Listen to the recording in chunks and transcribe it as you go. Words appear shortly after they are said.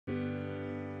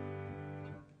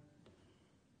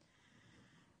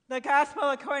The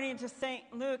Gospel according to St.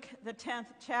 Luke, the 10th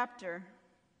chapter.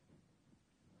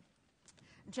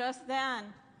 Just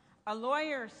then, a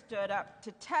lawyer stood up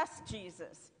to test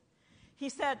Jesus. He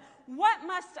said, "What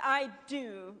must I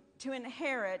do to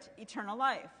inherit eternal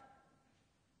life?"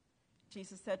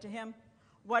 Jesus said to him,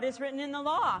 "What is written in the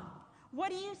law? What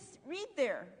do you read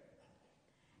there?"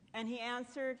 And he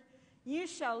answered, "You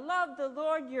shall love the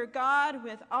Lord your God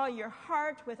with all your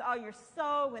heart, with all your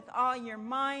soul, with all your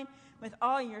mind, with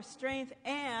all your strength,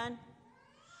 and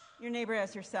your neighbor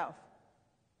as yourself."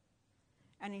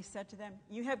 And he said to them,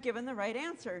 "You have given the right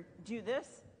answer. Do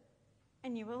this,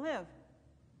 and you will live."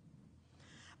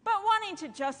 But wanting to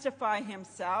justify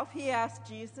himself, he asked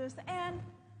Jesus, "And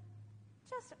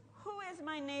just who is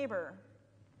my neighbor?"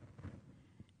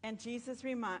 And Jesus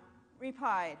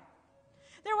replied,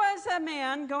 "There was a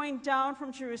man going down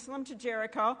from Jerusalem to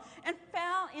Jericho and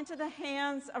fell into the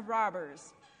hands of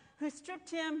robbers, who stripped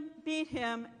him, beat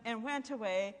him, and went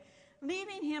away,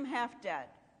 leaving him half dead.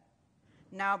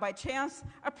 Now, by chance,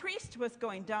 a priest was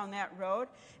going down that road,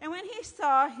 and when he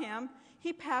saw him,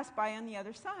 he passed by on the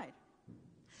other side.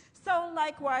 So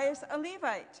likewise a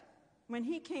Levite, when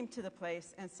he came to the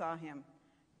place and saw him,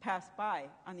 passed by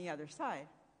on the other side.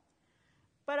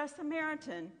 But a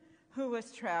Samaritan who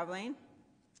was traveling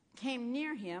came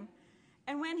near him,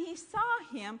 and when he saw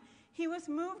him, he was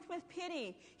moved with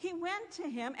pity. He went to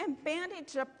him and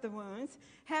bandaged up the wounds,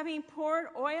 having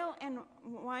poured oil and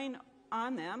wine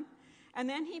on them, and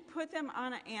then he put them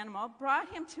on an animal, brought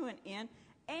him to an inn,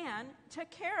 and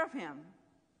took care of him.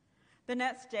 The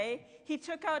next day, he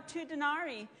took out 2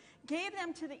 denarii, gave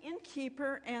them to the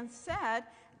innkeeper, and said,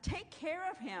 'Take care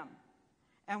of him,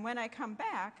 and when I come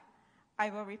back, I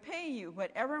will repay you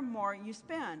whatever more you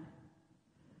spend.'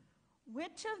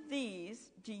 Which of these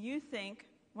do you think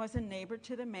was a neighbor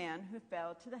to the man who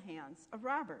fell to the hands of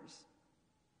robbers?"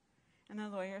 And the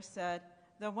lawyer said,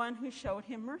 "The one who showed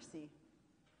him mercy."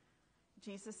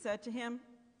 Jesus said to him,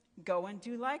 "Go and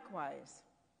do likewise."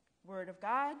 Word of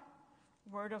God,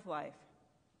 word of life.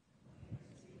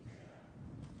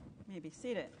 You may be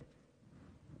seated.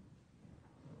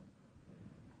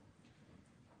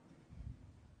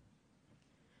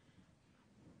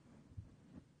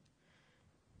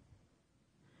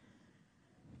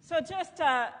 So just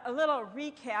a little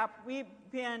recap. We've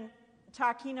been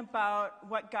talking about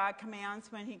what God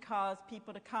commands when he calls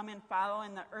people to come and follow,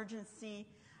 and the urgency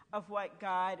of what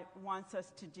God wants us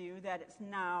to do, that it's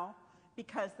now,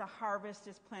 because the harvest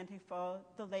is plentiful,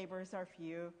 the laborers are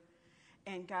few,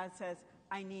 and God says,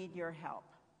 "I need your help."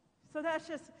 So that's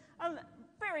just a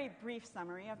very brief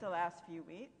summary of the last few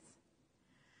weeks.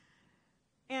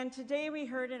 And today we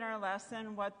heard in our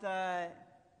lesson what the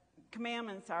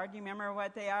commandments are. Do you remember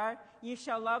what they are? You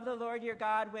shall love the Lord your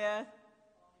God with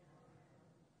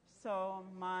soul,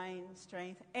 mind,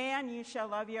 strength, and you shall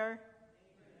love your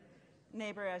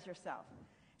neighbor as yourself.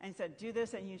 And he said, "Do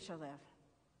this and you shall live."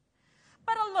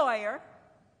 But a lawyer,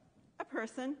 a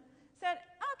person, said,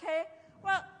 "Okay,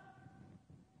 well,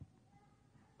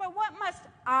 but what must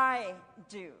I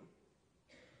do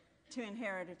to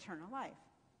inherit eternal life?"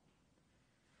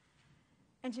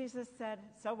 And Jesus said,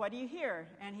 "So what do you hear?"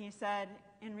 And he said,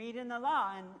 "And read in the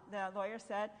law." And the lawyer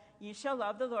said, "You shall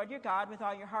love the Lord your God with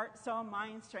all your heart, soul,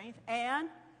 mind, strength, and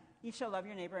you shall love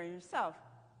your neighbor as yourself.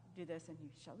 Do this and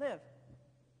you shall live."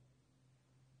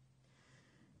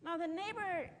 Now the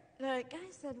guy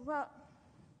said, "Well,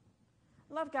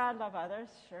 love God, love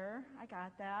others. Sure, I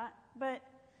got that. But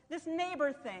this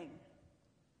neighbor thing,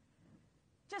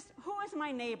 just who is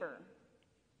my neighbor?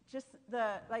 Just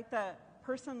the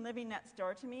person living next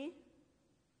door to me?"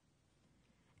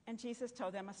 And Jesus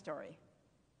told them a story.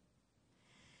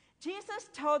 Jesus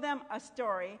told them a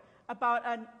story about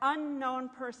an unknown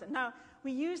person. Now,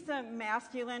 we use the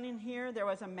masculine in here. There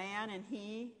was a man and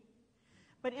he.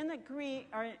 But in the Greek,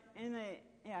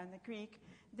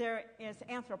 there is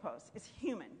anthropos. It's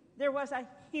human. There was a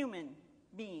human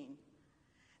being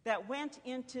that went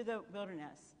into the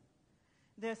wilderness.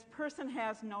 This person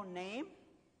has no name.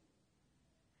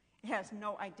 It has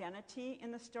no identity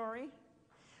in the story.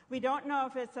 We don't know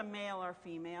if it's a male or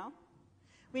female.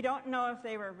 We don't know if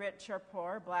they were rich or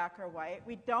poor, black or white.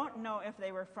 We don't know if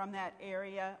they were from that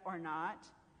area or not.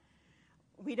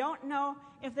 We don't know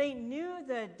if they knew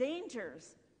the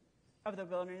dangers of the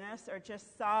wilderness or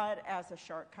just saw it as a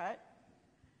shortcut.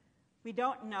 We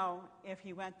don't know if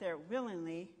he went there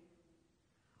willingly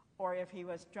or if he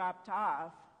was dropped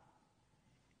off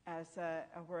as a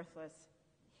worthless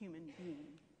human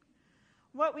being.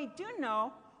 What we do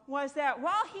know was that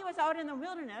while he was out in the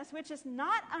wilderness, which is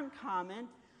not uncommon,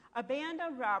 a band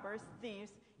of robbers,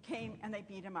 thieves, came and they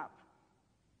beat him up.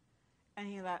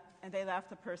 and they left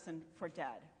the person for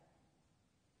dead.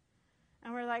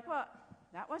 And we're like, well,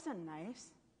 that wasn't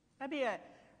nice. That'd be a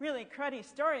really cruddy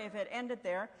story if it ended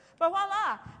there. But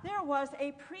voila, there was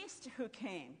a priest who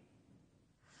came,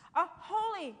 a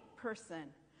holy person,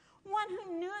 one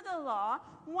who knew the law,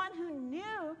 one who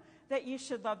knew that you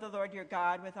should love the Lord your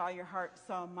God with all your heart,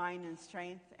 soul, mind, and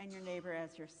strength, and your neighbor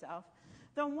as yourself,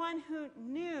 the one who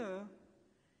knew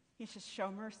you should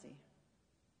show mercy.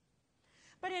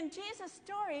 But in Jesus'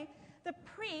 story, the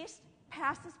priest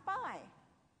passes by.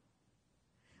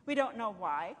 We don't know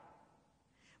why.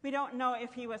 We don't know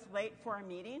if he was late for a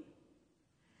meeting.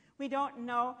 We don't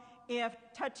know if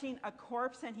touching a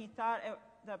corpse and he thought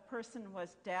the person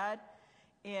was dead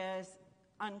is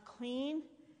unclean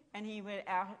and he would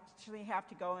actually have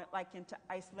to go into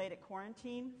isolated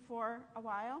quarantine for a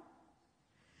while.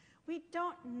 We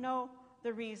don't know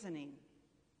the reasoning,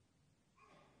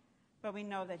 but we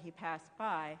know that he passed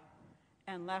by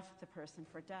and left the person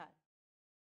for dead.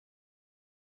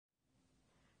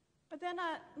 But then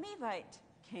a Levite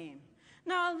came.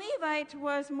 Now, a Levite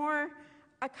was more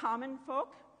a common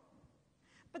folk,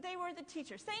 but they were the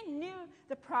teachers. They knew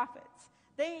the prophets.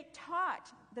 They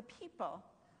taught the people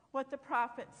what the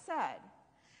prophets said.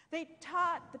 They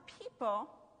taught the people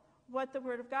what the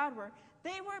Word of God were.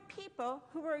 They were people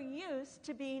who were used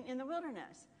to being in the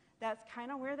wilderness. That's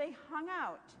kind of where they hung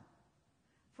out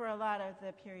for a lot of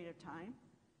the period of time.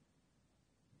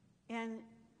 And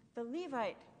the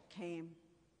Levite came,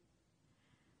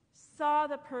 saw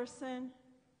the person,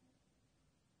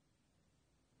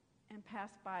 and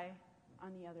passed by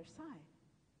on the other side.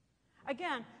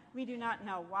 Again, we do not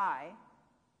know why.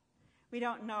 We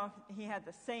don't know if he had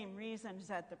the same reasons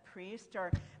as the priest,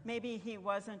 or maybe he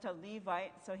wasn't a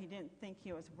Levite, so he didn't think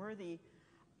he was worthy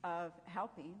of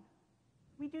helping.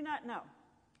 We do not know.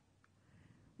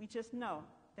 We just know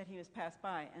that he was passed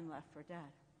by and left for dead.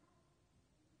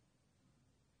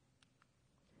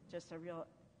 Just a real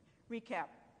recap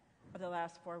of the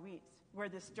last 4 weeks, where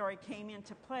this story came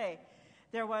into play.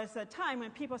 There was a time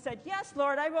when people said, "Yes,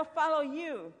 Lord, I will follow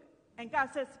you." And God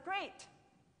says, "Great."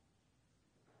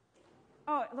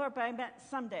 "Oh, Lord, but I meant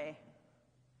someday.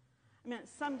 I meant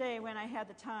someday when I had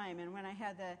the time and when I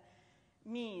had the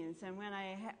means and when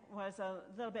I was a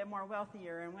little bit more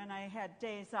wealthier and when I had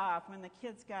days off, when the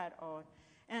kids got old."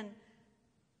 And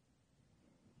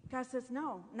God says,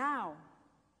 "No, now."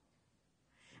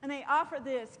 And they offer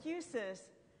the excuses,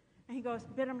 and he goes,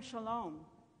 "Bid them shalom.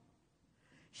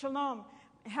 Shalom,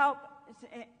 help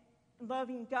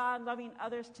loving God, loving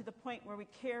others to the point where we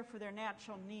care for their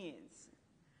natural needs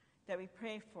that we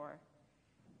pray for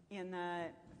in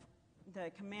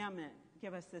the commandment,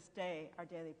 give us this day our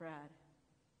daily bread."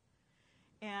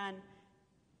 And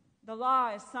the law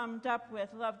is summed up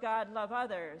with love God, love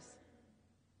others.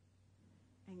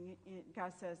 And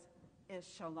God says, is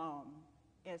shalom,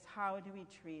 is how do we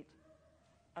treat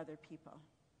other people.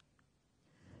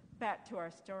 Back to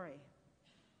our story.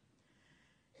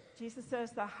 Jesus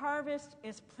says, the harvest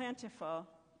is plentiful,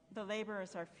 the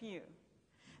laborers are few.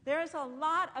 There's a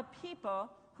lot of people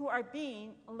who are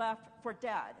being left for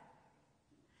dead.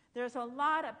 There's a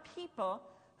lot of people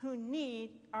who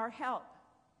need our help.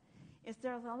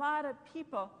 There's a lot of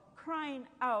people crying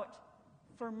out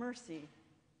for mercy.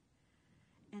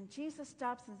 And Jesus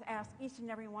stops and asks each and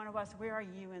every one of us, where are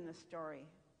you in the story?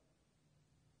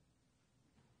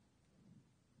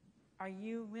 Are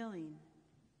you willing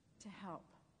to help?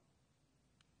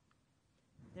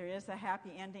 There is a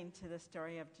happy ending to the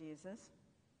story of Jesus,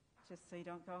 just so you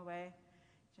don't go away.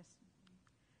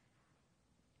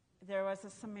 There was a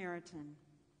Samaritan.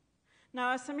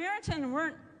 Now, a Samaritan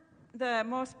weren't the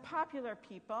most popular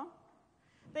people.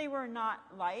 They were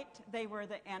not liked. They were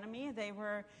the enemy. They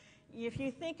were, if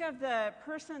you think of the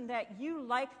person that you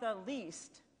like the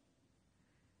least,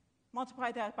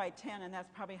 multiply that by 10, and that's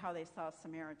probably how they saw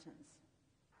Samaritans.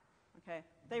 Okay?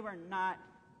 They were not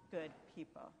good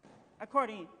people,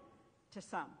 according to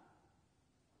some.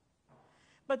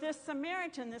 But this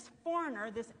Samaritan, this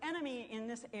foreigner, this enemy in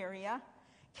this area,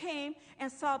 came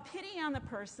and saw pity on the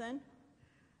person,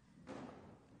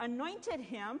 anointed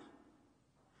him,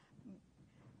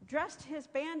 dressed his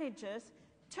bandages,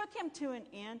 took him to an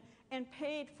inn, and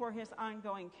paid for his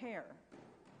ongoing care.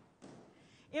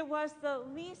 It was the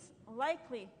least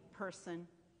likely person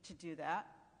to do that.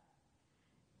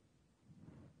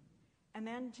 And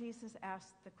then Jesus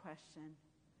asked the question,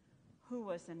 who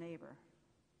was the neighbor?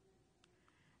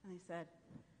 And he said,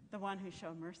 the one who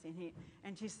showed mercy.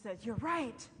 And Jesus said, you're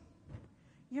right.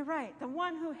 You're right. The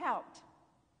one who helped.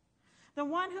 The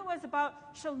one who was about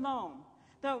shalom.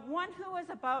 The one who was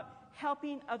about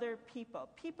helping other people.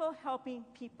 People helping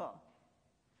people.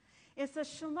 It's a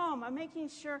shalom of making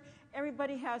sure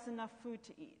everybody has enough food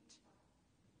to eat.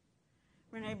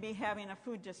 We're going to be having a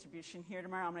food distribution here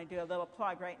tomorrow. I'm going to do a little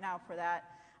plug right now for that.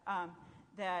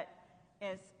 That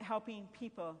is helping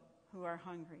people who are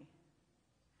hungry.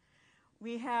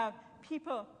 We have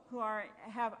people who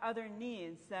have other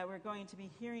needs that we're going to be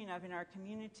hearing of in our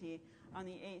community on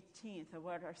the 18th, of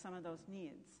what are some of those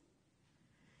needs.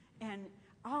 And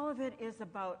all of it is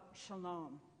about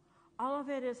shalom. All of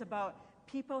it is about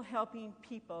people helping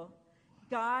people,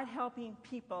 God helping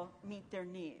people meet their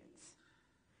needs.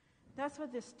 That's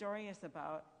what this story is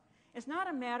about. It's not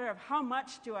a matter of how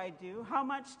much do I do, how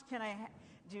much can I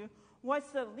do, what's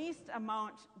the least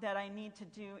amount that I need to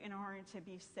do in order to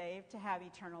be saved, to have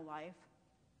eternal life.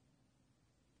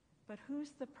 But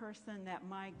who's the person that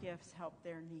my gifts help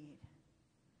their need?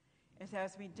 It's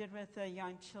as we did with the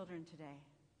young children today.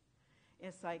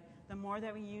 It's like the more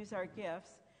that we use our gifts,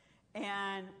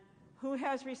 and who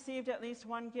has received at least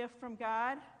one gift from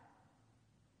God?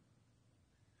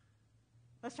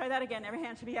 Let's try that again. Every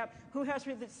hand should be up. Who has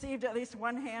received at least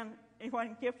one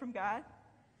gift from God?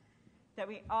 That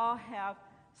we all have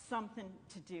something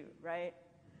to do, right?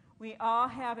 We all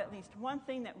have at least one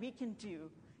thing that we can do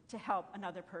to help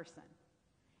another person.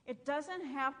 It doesn't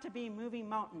have to be moving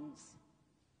mountains.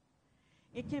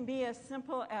 It can be as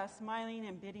simple as smiling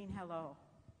and bidding hello.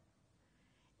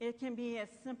 It can be as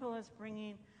simple as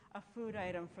bringing a food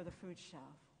item for the food shelf.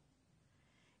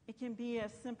 It can be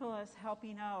as simple as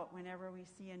helping out whenever we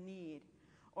see a need,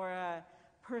 or a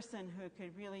person who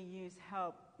could really use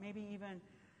help, maybe even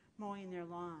mowing their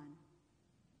lawn.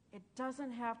 It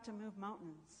doesn't have to move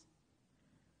mountains.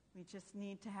 We just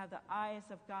need to have the eyes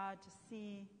of God to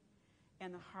see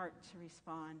and the heart to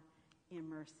respond in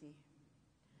mercy.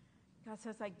 God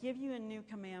says, I give you a new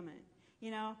commandment.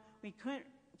 You know, we couldn't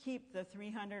keep the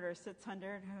 300 or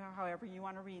 600, however you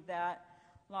want to read that,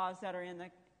 laws that are in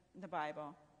the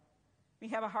Bible. We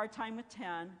have a hard time with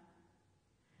 10.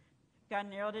 God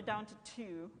narrowed it down to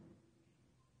 2.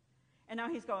 And now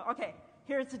he's going, okay,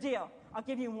 here's the deal. I'll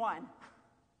give you one.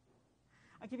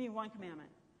 I'll give you one commandment.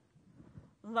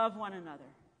 Love one another.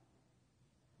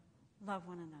 Love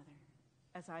one another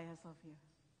as I has loved you.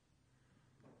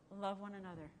 Love one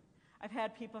another. I've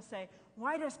had people say,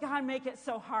 why does God make it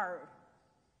so hard?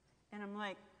 And I'm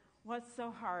like, what's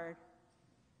so hard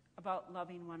about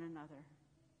loving one another?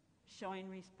 Showing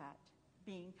respect,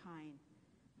 being kind,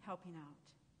 helping out.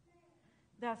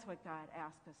 That's what God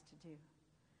asks us to do.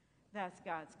 That's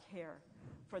God's care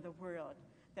for the world,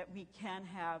 that we can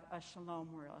have a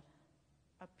shalom world,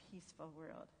 a peaceful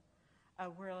world, a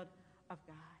world of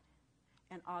God.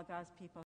 And all God's people